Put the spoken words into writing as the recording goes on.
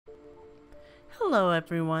Hello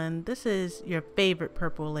everyone, this is your favorite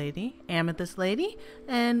purple lady, Amethyst Lady,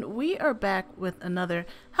 and we are back with another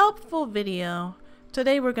helpful video.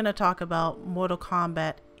 Today we're going to talk about Mortal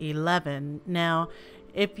Kombat 11. Now,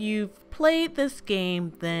 if you've played this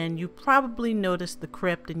game, then you probably noticed the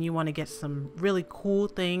crypt and you want to get some really cool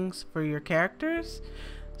things for your characters.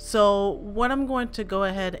 So what I'm going to go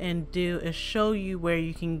ahead and do is show you where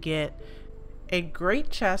you can get a great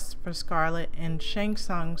chest for Skarlet in Shang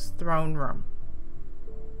Tsung's Throne Room.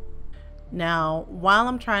 Now, while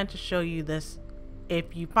I'm trying to show you this,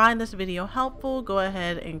 if you find this video helpful, go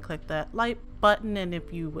ahead and click that like button, and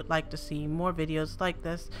if you would like to see more videos like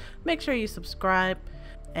this, make sure you subscribe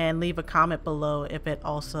and leave a comment below if it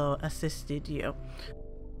also assisted you.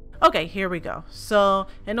 Okay, here we go. So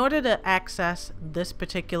in order to access this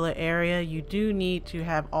particular area, you do need to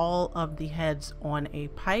have all of the heads on a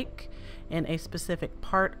pike in a specific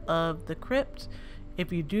part of the crypt.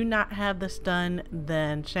 If you do not have this done,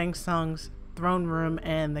 then Shang Tsung's Throne Room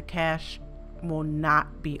and the cache will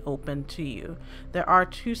not be open to you. There are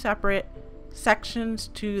two separate sections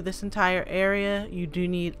to this entire area. You do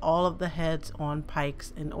need all of the heads on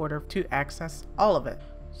pikes in order to access all of it.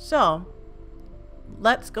 So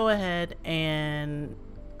let's go ahead, and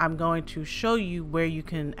I'm going to show you where you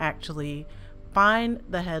can actually find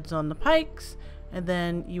the heads on the pikes, and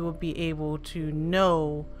then you will be able to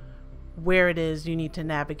know where it is you need to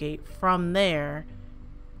navigate from there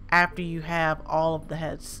after you have all of the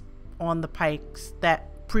heads on the pikes,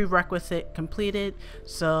 that prerequisite completed,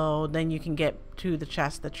 so then you can get to the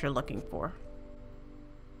chest that you're looking for.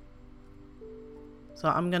 So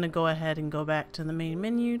I'm going to go ahead and go back to the main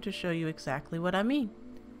menu to show you exactly what I mean.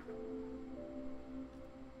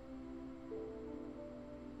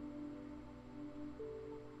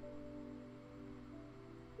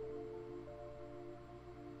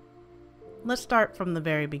 Let's start from the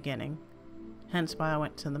very beginning, hence why I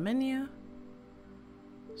went to the menu.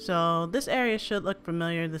 So this area should look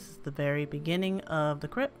familiar. This is the very beginning of the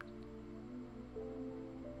crypt.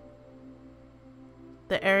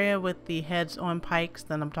 The area with the heads on pikes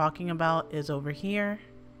that I'm talking about is over here.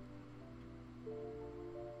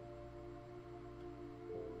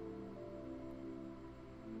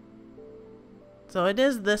 So it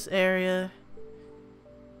is this area.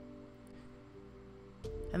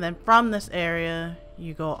 And then from this area,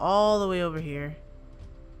 you go all the way over here.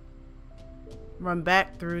 Run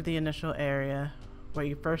back through the initial area where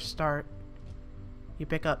you first start. You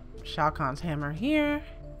pick up Shao Kahn's hammer here.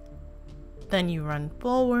 Then you run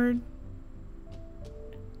forward.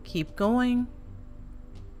 Keep going.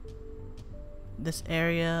 This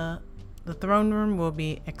area, the throne room, will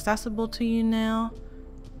be accessible to you now.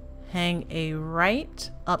 Hang a right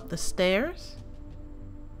up the stairs.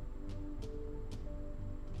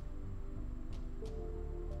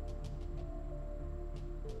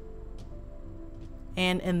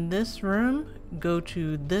 And in this room, go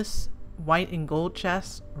to this white and gold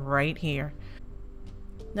chest right here.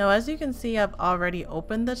 Now, as you can see, I've already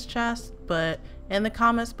opened this chest, but in the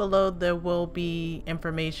comments below, there will be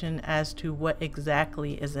information as to what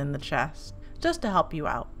exactly is in the chest, just to help you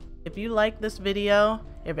out. If you like this video,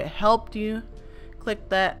 if it helped you, click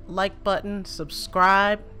that like button,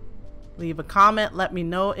 subscribe, leave a comment, let me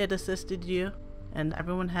know it assisted you, and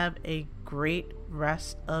everyone have a great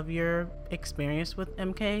rest of your experience with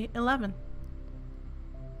MK11.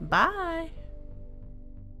 Bye!